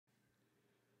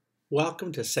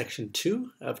Welcome to section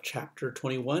 2 of chapter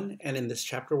 21, and in this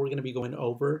chapter we're going to be going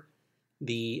over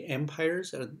the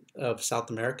empires of South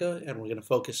America, and we're going to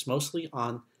focus mostly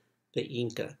on the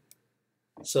Inca.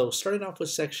 So starting off with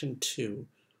section 2,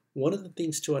 one of the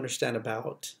things to understand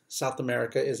about South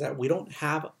America is that we don't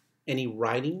have any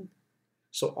writing.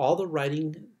 So all the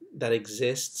writing that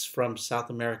exists from South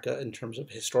America in terms of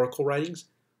historical writings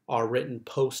are written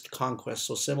post-conquest.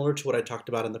 So similar to what I talked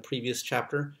about in the previous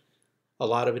chapter, a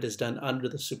lot of it is done under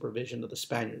the supervision of the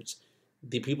Spaniards.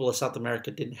 The people of South America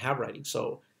didn't have writing.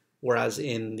 So whereas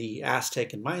in the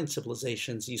Aztec and Mayan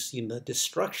civilizations, you see the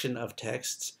destruction of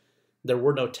texts, there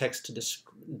were no texts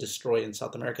to destroy in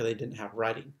South America. They didn't have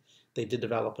writing. They did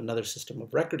develop another system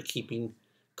of record keeping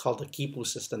called the Quipu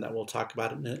system that we'll talk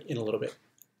about in a little bit.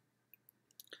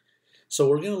 So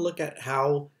we're going to look at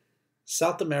how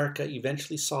South America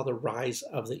eventually saw the rise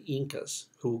of the Incas,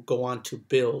 who go on to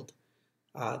build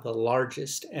the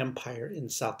largest empire in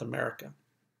South America.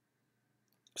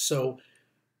 So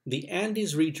the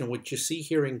Andes region, which you see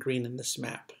here in green in this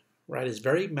map, right, is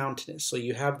very mountainous. So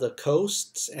you have the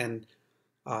coasts, and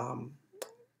a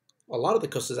lot of the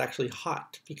coast is actually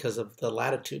hot because of the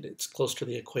latitude. It's close to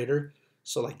the equator.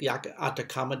 So like the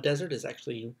Atacama Desert is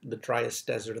actually the driest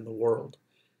desert in the world.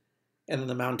 And then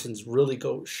the mountains really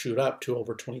shoot up to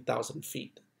over 20,000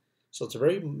 feet. So it's a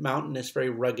very mountainous, very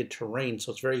rugged terrain.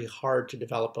 So it's very hard to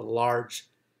develop a large,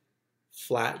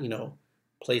 flat,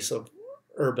 place of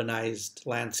urbanized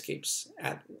landscapes,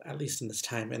 at least in this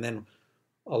time. And then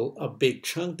a big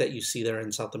chunk that you see there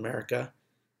in South America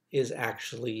is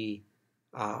actually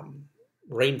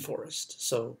rainforest.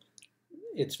 So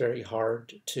it's very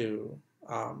hard to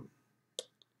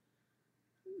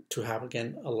have,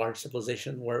 again, a large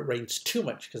civilization where it rains too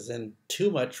much, because then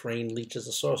too much rain leaches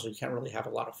the soil, so you can't really have a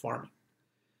lot of farming.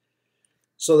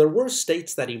 So there were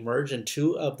states that emerged, and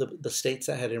two of the states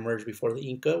that had emerged before the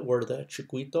Inca were the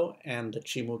Chiquito and the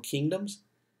Chimu kingdoms,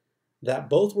 that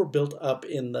both were built up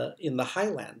in the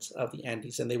highlands of the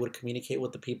Andes, and they would communicate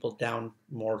with the people down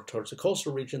more towards the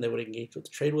coastal region. They would engage with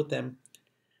trade with them,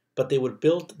 but they would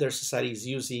build their societies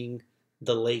using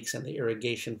the lakes and the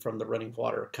irrigation from the running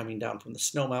water coming down from the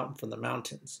snow mountain, from the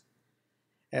mountains.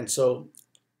 And so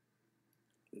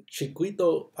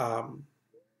Chiquito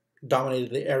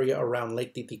dominated the area around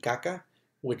Lake Titicaca,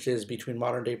 which is between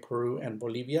modern-day Peru and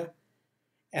Bolivia.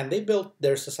 And they built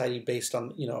their society based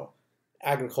on,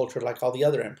 agriculture like all the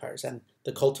other empires. And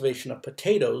the cultivation of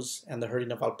potatoes and the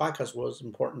herding of alpacas was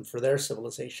important for their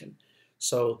civilization.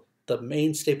 So the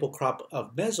main staple crop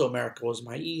of Mesoamerica was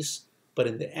maize, but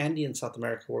in the Andean South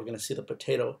America, we're going to see the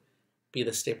potato be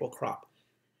the staple crop.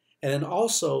 And then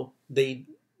also, they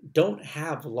don't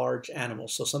have large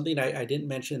animals. So something I didn't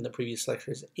mention in the previous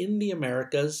lectures, in the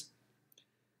Americas,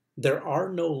 there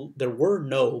were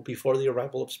no, before the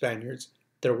arrival of Spaniards,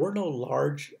 there were no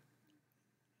large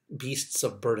beasts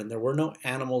of burden. There were no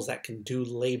animals that can do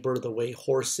labor the way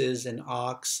horses and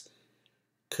ox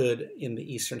could in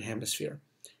the Eastern Hemisphere.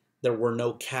 There were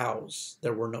no cows,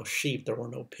 there were no sheep, there were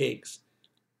no pigs.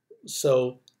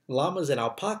 So llamas and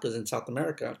alpacas in South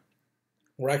America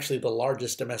were actually the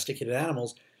largest domesticated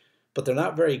animals, but they're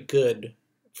not very good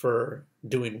for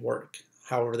doing work.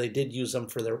 However, they did use them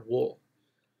for their wool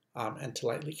and to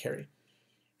lightly carry.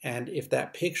 And if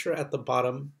that picture at the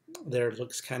bottom there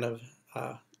looks kind of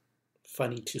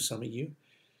funny to some of you,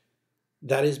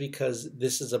 that is because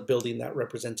this is a building that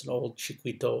represents an old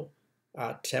Chiquito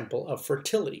temple of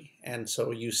fertility. And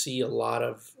so you see a lot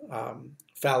of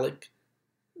phallic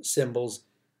symbols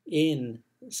in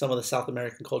some of the South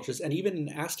American cultures, and even in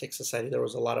Aztec society there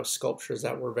was a lot of sculptures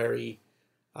that were very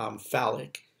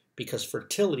phallic, because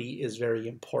fertility is very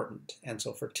important. And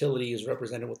so fertility is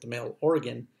represented with the male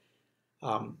organ,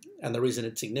 and the reason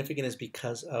it's significant is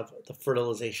because of the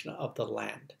fertilization of the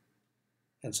land.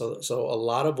 And so a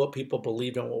lot of what people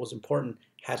believed and what was important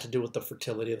had to do with the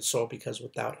fertility of the soil, because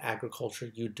without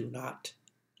agriculture you do not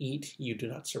eat, you do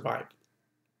not survive.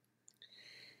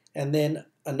 And then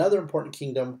another important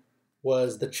kingdom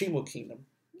was the Chimu kingdom.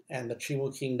 And the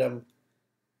Chimu kingdom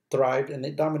thrived, and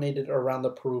it dominated around the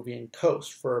Peruvian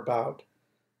coast for about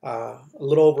a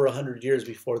little over 100 years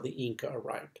before the Inca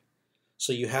arrived.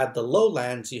 So you had the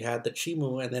lowlands, you had the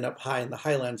Chimu, and then up high in the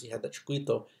highlands you had the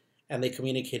Chiquito, and they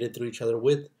communicated through each other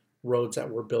with roads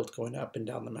that were built going up and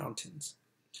down the mountains.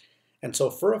 And so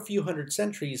for a few hundred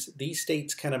centuries, these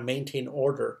states kind of maintained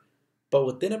order, but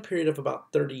within a period of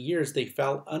about 30 years, they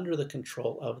fell under the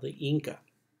control of the Inca.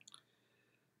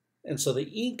 And so the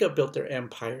Inca built their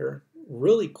empire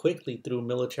really quickly through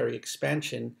military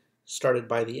expansion started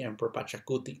by the Emperor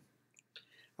Pachacuti.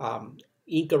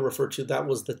 Inca referred to, that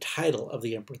was the title of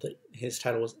the emperor. His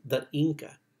title was the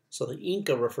Inca. So the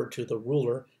Inca referred to the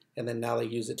ruler, and then now they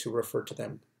use it to refer to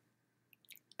them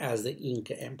as the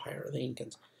Inca Empire, or the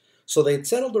Incans. So they had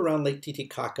settled around Lake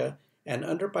Titicaca, and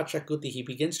under Pachacuti, he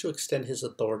begins to extend his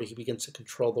authority. He begins to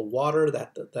control the water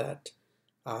that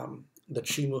the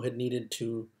Chimu had needed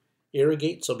to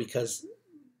irrigate. So because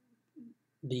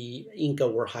the Inca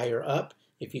were higher up,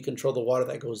 if you control the water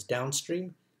that goes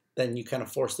downstream, then you kind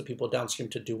of force the people downstream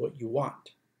to do what you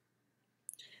want.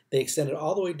 They extended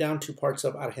all the way down to parts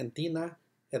of Argentina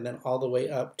and then all the way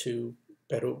up to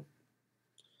Peru.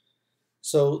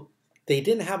 So they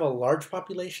didn't have a large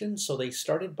population, so they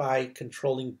started by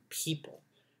controlling people,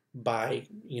 by,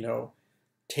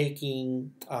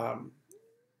 taking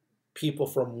people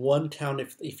from one town.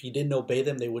 If you didn't obey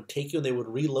them, they would take you and they would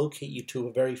relocate you to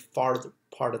a very far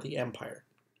part of the empire.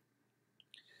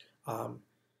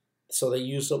 So they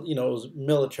used, it was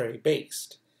military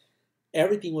based.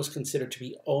 Everything was considered to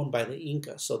be owned by the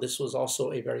Inca. So this was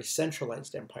also a very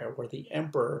centralized empire where the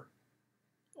emperor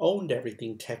owned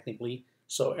everything technically.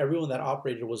 So everyone that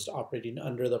operated was operating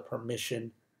under the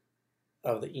permission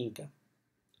of the Inca.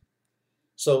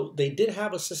 So they did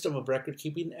have a system of record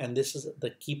keeping, and this is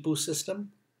the Quipu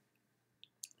system.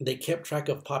 They kept track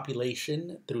of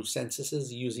population through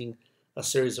censuses using a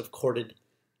series of corded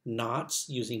knots,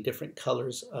 using different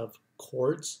colors of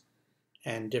cords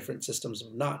and different systems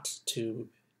of knots to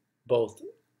both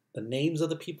the names of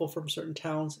the people from certain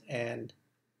towns and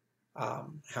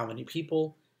how many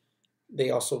people.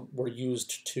 They also were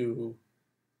used to,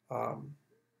 have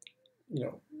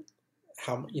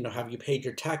you paid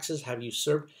your taxes? Have you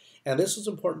served? And this was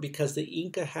important because the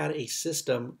Inca had a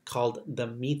system called the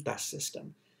Mita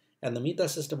system. And the Mita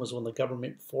system was when the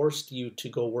government forced you to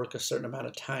go work a certain amount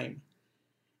of time.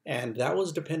 And that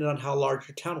was dependent on how large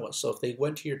your town was. So if they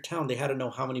went to your town, they had to know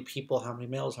how many people, how many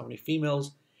males, how many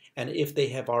females, and if they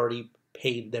have already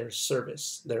paid their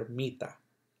service, their Mita.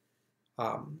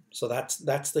 So that's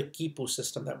the Quipu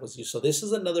system that was used. So this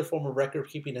is another form of record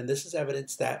keeping, and this is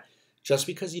evidence that just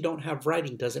because you don't have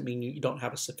writing doesn't mean you don't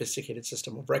have a sophisticated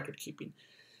system of record keeping.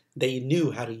 They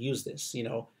knew how to use this,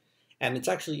 and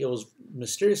it was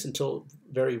mysterious until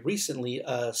very recently.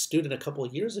 A student a couple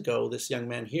of years ago, this young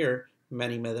man here,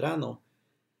 Manny Medrano,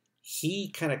 he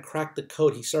kind of cracked the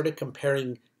code. He started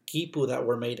comparing quipu that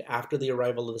were made after the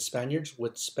arrival of the Spaniards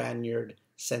with Spaniard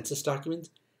census documents,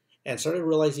 and started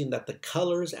realizing that the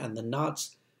colors and the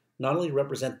knots not only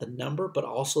represent the number, but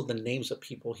also the names of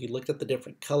people. He looked at the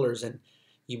different colors, and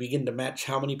you begin to match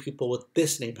how many people with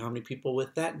this name, how many people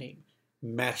with that name,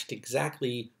 matched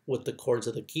exactly with the cords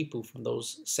of the quipu from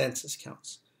those census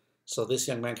counts. So this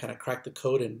young man kind of cracked the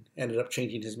code and ended up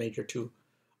changing his major to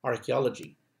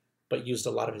archaeology, but used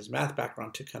a lot of his math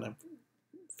background to kind of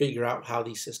figure out how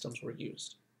these systems were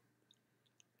used.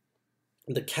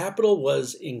 The capital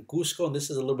was in Cusco, and this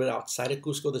is a little bit outside of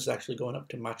Cusco. This is actually going up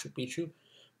to Machu Picchu.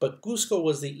 But Cusco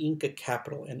was the Inca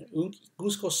capital, and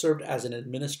Cusco served as an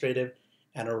administrative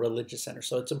and a religious center.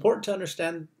 So it's important to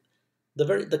understand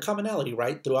the commonality,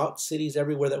 right? Throughout cities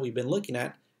everywhere that we've been looking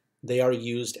at, they are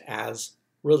used as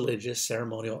religious,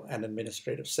 ceremonial, and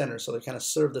administrative centers. So they kind of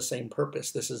serve the same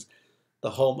purpose. This is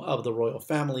the home of the royal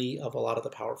family, of a lot of the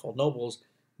powerful nobles.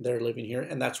 They're living here,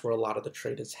 and that's where a lot of the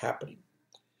trade is happening.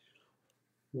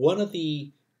 One of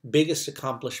the biggest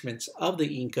accomplishments of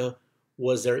the Inca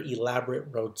was their elaborate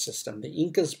road system. The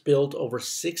Incas built over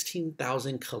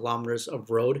 16,000 kilometers of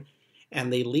road,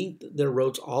 and they linked their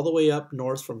roads all the way up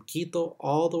north from Quito,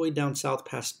 all the way down south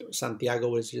past Santiago,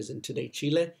 which is in today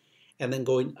Chile, and then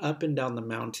going up and down the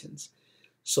mountains.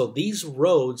 So these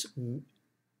roads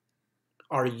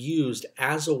are used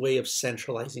as a way of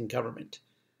centralizing government.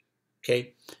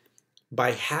 Okay?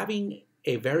 By having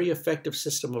a very effective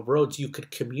system of roads, you could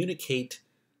communicate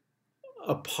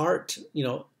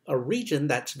a region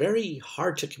that's very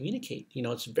hard to communicate.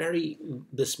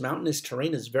 This mountainous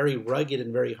terrain is very rugged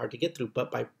and very hard to get through, but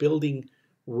by building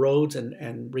roads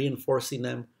and reinforcing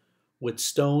them with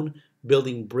stone,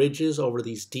 building bridges over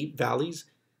these deep valleys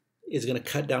is going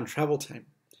to cut down travel time.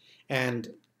 And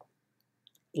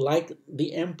like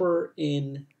the emperor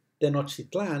in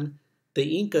Tenochtitlan,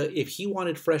 the Inca, if he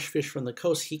wanted fresh fish from the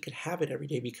coast, he could have it every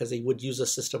day because they would use a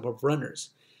system of runners.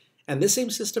 And this same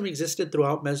system existed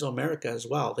throughout Mesoamerica as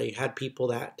well. They had people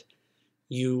that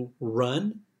you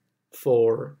run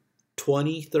for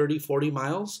 20, 30, 40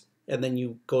 miles, and then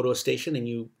you go to a station and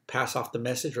you pass off the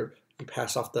message, or you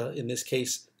pass off in this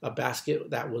case, a basket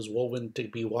that was woven to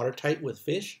be watertight with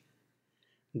fish.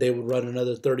 They would run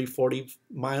another 30, 40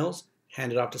 miles,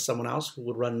 hand it off to someone else who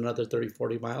would run another 30,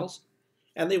 40 miles.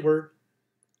 And they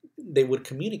would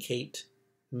communicate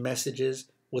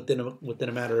messages within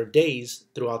a matter of days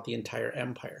throughout the entire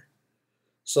empire.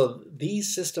 So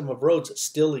these system of roads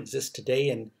still exist today,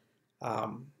 and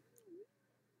um,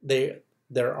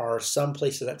 there are some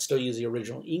places that still use the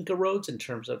original Inca roads in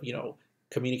terms of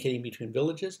communicating between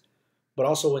villages, but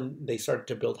also when they started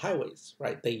to build highways,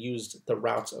 right? They used the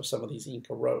routes of some of these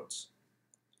Inca roads.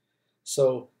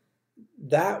 So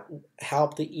that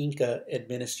helped the Inca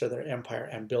administer their empire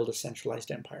and build a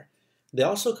centralized empire. They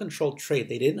also controlled trade.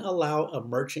 They didn't allow a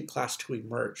merchant class to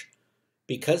emerge.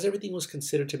 Because everything was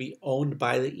considered to be owned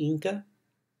by the Inca,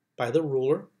 by the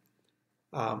ruler,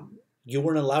 you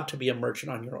weren't allowed to be a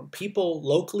merchant on your own. People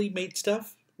locally made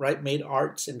stuff, right? Made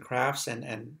arts and crafts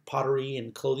and pottery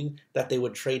and clothing that they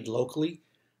would trade locally.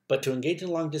 But to engage in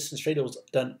long distance trade, it was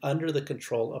done under the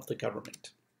control of the government.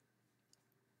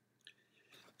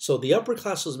 So the upper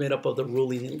class was made up of the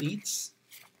ruling elites,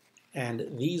 and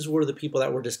these were the people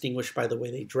that were distinguished by the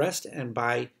way they dressed and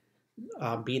by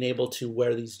being able to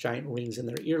wear these giant rings in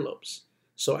their earlobes.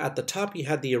 So at the top, you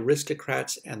had the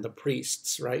aristocrats and the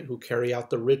priests, right, who carry out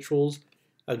the rituals.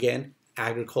 Again,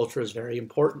 agriculture is very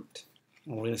important,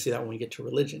 and we're going to see that when we get to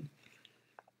religion.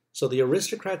 So the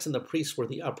aristocrats and the priests were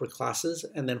the upper classes,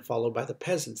 and then followed by the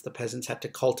peasants. The peasants had to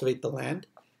cultivate the land.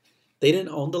 They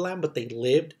didn't own the land, but they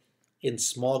lived in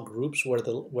small groups where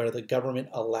the government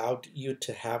allowed you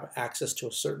to have access to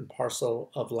a certain parcel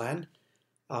of land.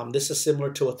 This is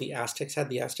similar to what the Aztecs had.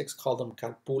 The Aztecs called them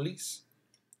calpulis,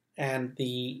 and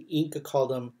the Inca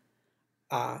called them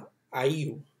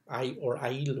ayu, or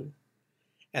ailu.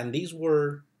 And these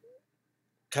were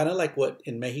kind of like what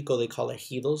in Mexico they call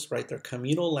ejidos, right? They're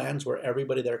communal lands where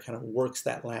everybody there kind of works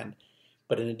that land.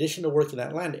 But in addition to working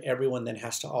that land, everyone then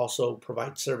has to also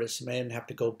provide service. Men have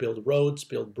to go build roads,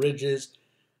 build bridges,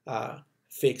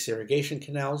 fix irrigation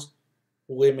canals.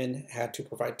 Women had to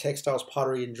provide textiles,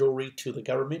 pottery, and jewelry to the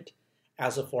government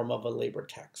as a form of a labor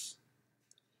tax.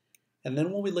 And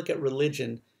then when we look at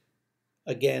religion,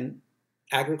 again,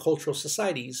 agricultural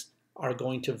societies are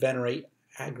going to venerate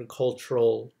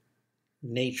agricultural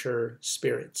nature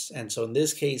spirits. And so in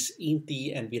this case,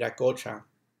 Inti and Viracocha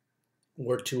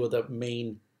were two of the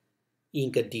main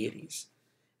Inca deities.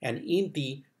 And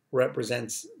Inti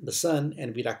represents the sun,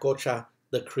 and Viracocha,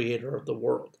 the creator of the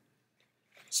world.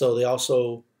 So they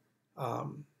also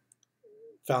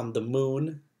found the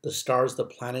moon, the stars, the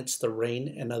planets, the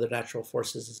rain, and other natural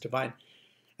forces as divine.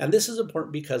 And this is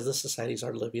important because the societies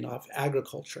are living off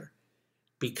agriculture.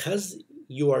 Because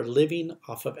you are living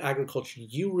off of agriculture,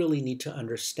 you really need to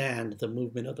understand the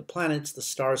movement of the planets, the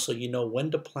stars, so you know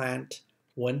when to plant,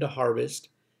 when to harvest.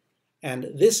 And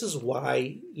this is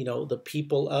why, the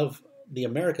people of the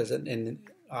Americas and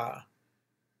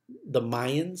the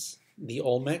Mayans, the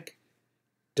Olmec,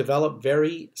 developed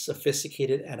very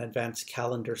sophisticated and advanced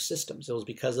calendar systems. It was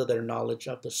because of their knowledge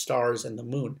of the stars and the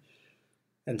moon.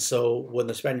 And so when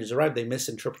the Spaniards arrived, they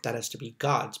misinterpreted that as to be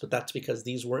gods, but that's because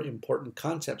these were important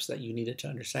concepts that you needed to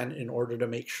understand in order to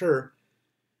make sure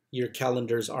your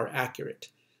calendars are accurate.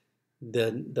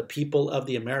 The people of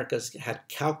the Americas had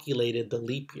calculated the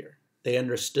leap year. They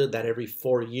understood that every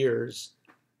 4 years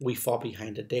we fall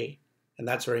behind a day. And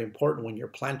that's very important when you're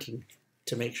planting,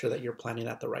 to make sure that you're planting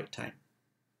at the right time.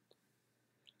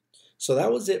 So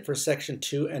that was it for section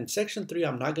 2. And section 3,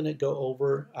 I'm not going to go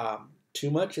over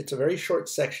too much. It's a very short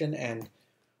section. And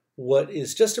what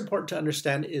is just important to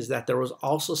understand is that there was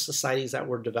also societies that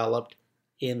were developed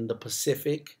in the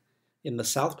Pacific, in the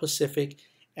South Pacific,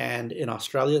 and in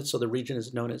Australia. So the region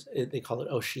is known as, they call it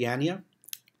Oceania.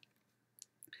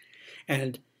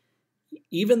 And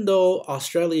even though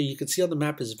Australia, you can see on the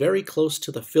map, is very close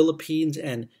to the Philippines,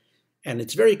 and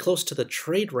it's very close to the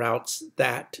trade routes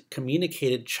that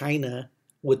communicated China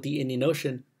with the Indian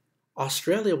Ocean,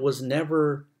 Australia was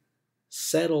never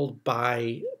settled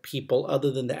by people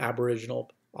other than the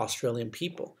Aboriginal Australian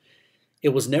people. It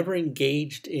was never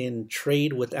engaged in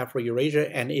trade with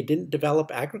Afro-Eurasia, and it didn't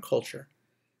develop agriculture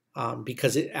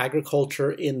because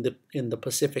agriculture in the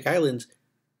Pacific Islands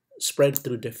spread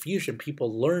through diffusion.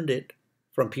 People learned it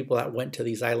from people that went to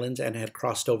these islands and had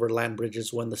crossed over land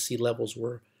bridges when the sea levels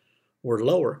were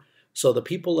lower. So the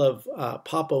people of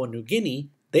Papua New Guinea,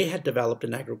 they had developed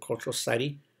an agricultural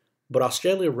society, but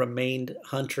Australia remained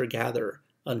hunter-gatherer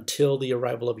until the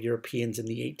arrival of Europeans in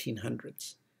the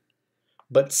 1800s.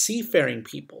 But seafaring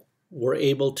people were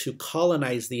able to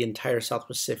colonize the entire South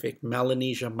Pacific,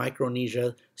 Melanesia,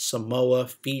 Micronesia, Samoa,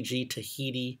 Fiji,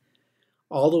 Tahiti,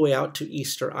 all the way out to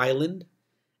Easter Island,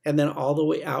 and then all the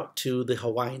way out to the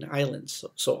Hawaiian Islands.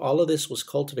 So all of this was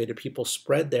cultivated. People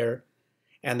spread there,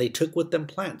 and they took with them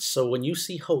plants. So when you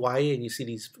see Hawaii and you see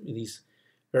these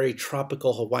very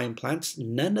tropical Hawaiian plants,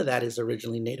 none of that is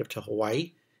originally native to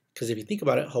Hawaii. Because if you think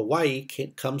about it, Hawaii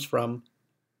comes from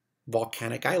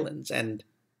volcanic islands, and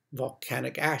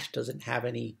volcanic ash doesn't have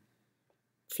any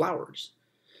flowers.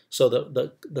 So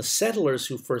the settlers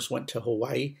who first went to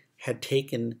Hawaii had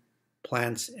taken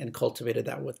plants and cultivated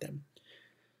that with them.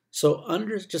 So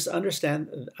just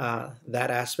understand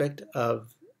that aspect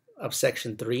of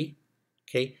Section 3,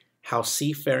 okay? How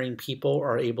seafaring people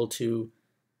are able to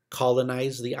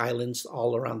colonize the islands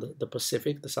all around the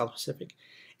Pacific, the South Pacific,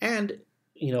 and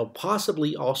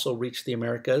possibly also reach the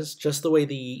Americas, just the way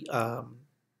the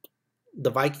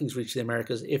Vikings reached the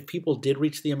Americas. If people did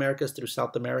reach the Americas through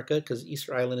South America, because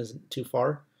Easter Island isn't too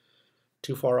far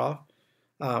off,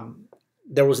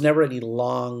 there was never any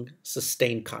long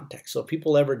sustained contact. So if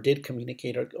people ever did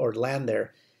communicate or land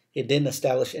there, it didn't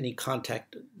establish any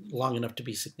contact long enough to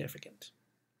be significant.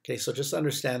 Okay, so just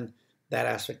understand that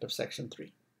aspect of Section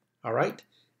 3. All right,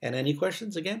 and any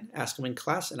questions, again, ask them in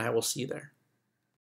class, and I will see you there.